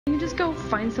go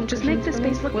find some. Just make the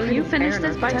space look. Will you finish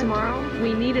this by tomorrow?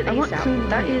 We need it ASAP.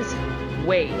 That is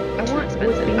way too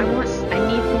expensive. I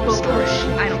need more storage.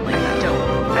 I don't like that.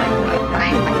 I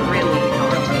really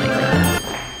don't like that.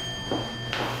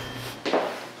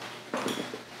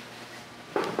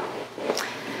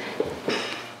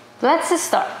 Let's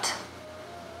start.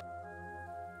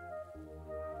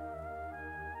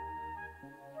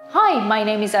 Hi, my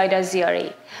name is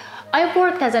Aida. I've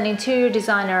worked as an interior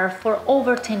designer for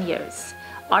over 10 years.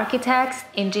 Architects,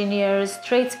 engineers,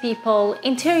 tradespeople,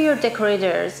 interior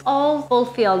decorators all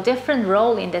fulfill different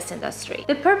roles in this industry.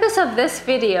 The purpose of this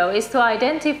video is to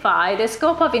identify the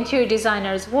scope of interior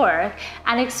designers' work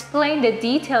and explain the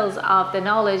details of the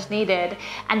knowledge needed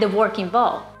and the work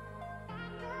involved.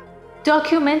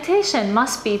 Documentation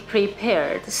must be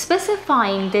prepared,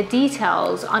 specifying the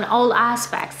details on all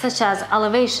aspects such as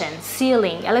elevation,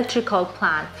 ceiling, electrical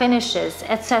plan, finishes,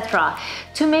 etc.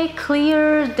 to make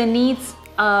clear the needs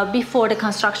before the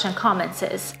construction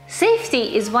commences.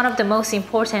 Safety is one of the most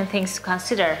important things to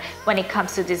consider when it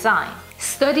comes to design.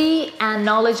 Study and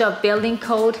knowledge of building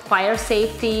code, fire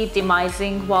safety,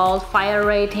 demising wall, fire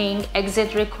rating,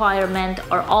 exit requirement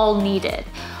are all needed.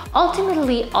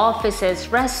 Ultimately, offices,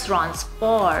 restaurants,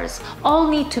 bars all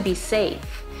need to be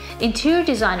safe. Interior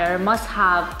designer must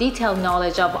have detailed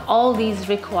knowledge of all these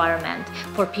requirements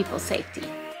for people's safety.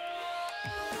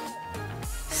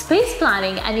 Space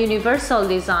planning and universal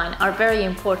design are very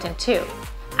important too.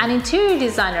 An interior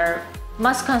designer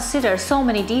must consider so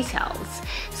many details,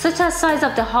 such as size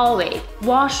of the hallway,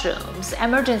 washrooms,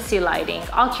 emergency lighting,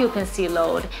 occupancy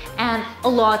load, and a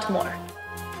lot more.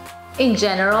 In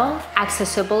general,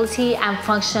 accessibility and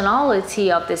functionality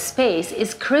of the space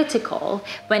is critical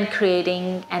when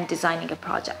creating and designing a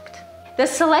project. The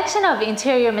selection of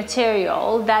interior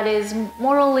material that is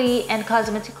morally and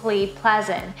cosmetically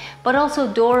pleasant, but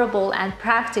also durable and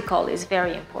practical is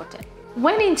very important.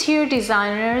 When interior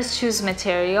designers choose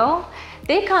material,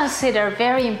 they consider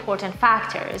very important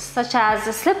factors such as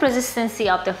the slip resistance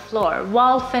of the floor,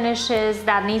 wall finishes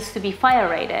that needs to be fire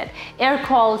rated, air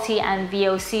quality and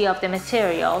VOC of the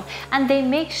material, and they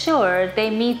make sure they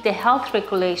meet the health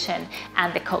regulation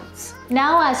and the codes.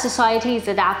 Now, as society is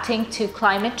adapting to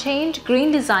climate change,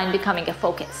 green design becoming a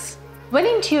focus. When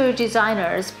interior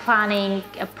designers planning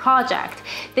a project,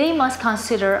 they must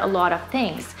consider a lot of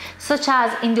things, such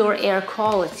as indoor air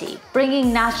quality,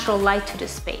 bringing natural light to the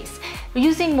space,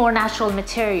 using more natural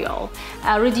material,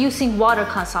 reducing water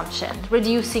consumption,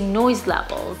 reducing noise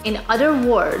levels. In other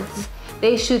words,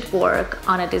 they should work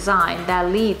on a design that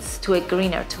leads to a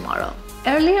greener tomorrow.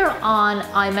 Earlier on,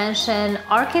 I mentioned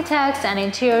architects and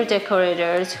interior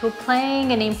decorators who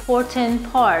playing an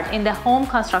important part in the home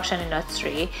construction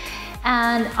industry.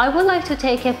 And I would like to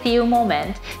take a few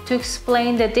moments to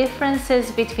explain the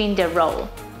differences between their roles.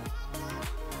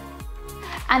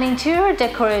 An interior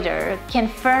decorator can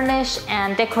furnish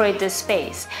and decorate the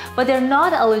space, but they're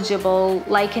not eligible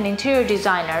like an interior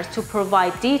designer to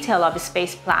provide detail of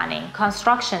space planning,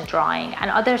 construction drawing,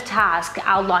 and other tasks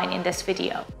outlined in this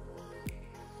video.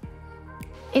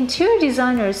 Interior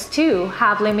designers too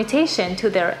have limitation to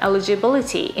their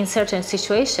eligibility in certain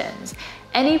situations.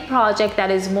 Any project that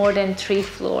is more than 3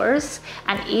 floors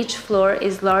and each floor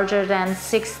is larger than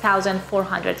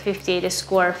 6,458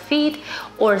 square feet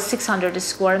or 600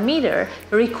 square meter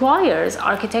requires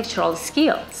architectural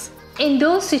skills. In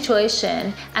those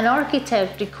situations, an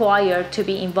architect required to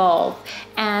be involved,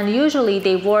 and usually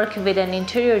they work with an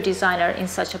interior designer in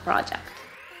such a project.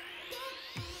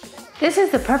 This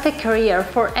is the perfect career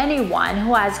for anyone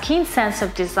who has keen sense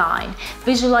of design,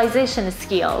 visualization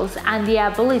skills, and the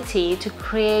ability to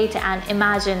create and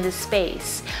imagine the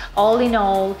space. All in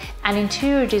all, an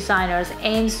interior designer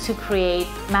aims to create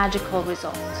magical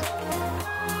results.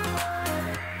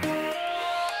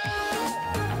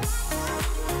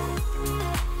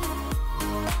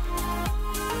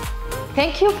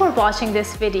 Thank you for watching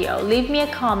this video. Leave me a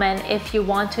comment if you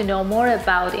want to know more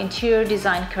about interior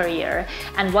design career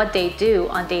and what they do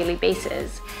on daily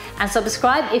basis. And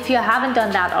subscribe if you haven't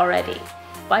done that already.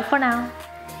 Bye for now.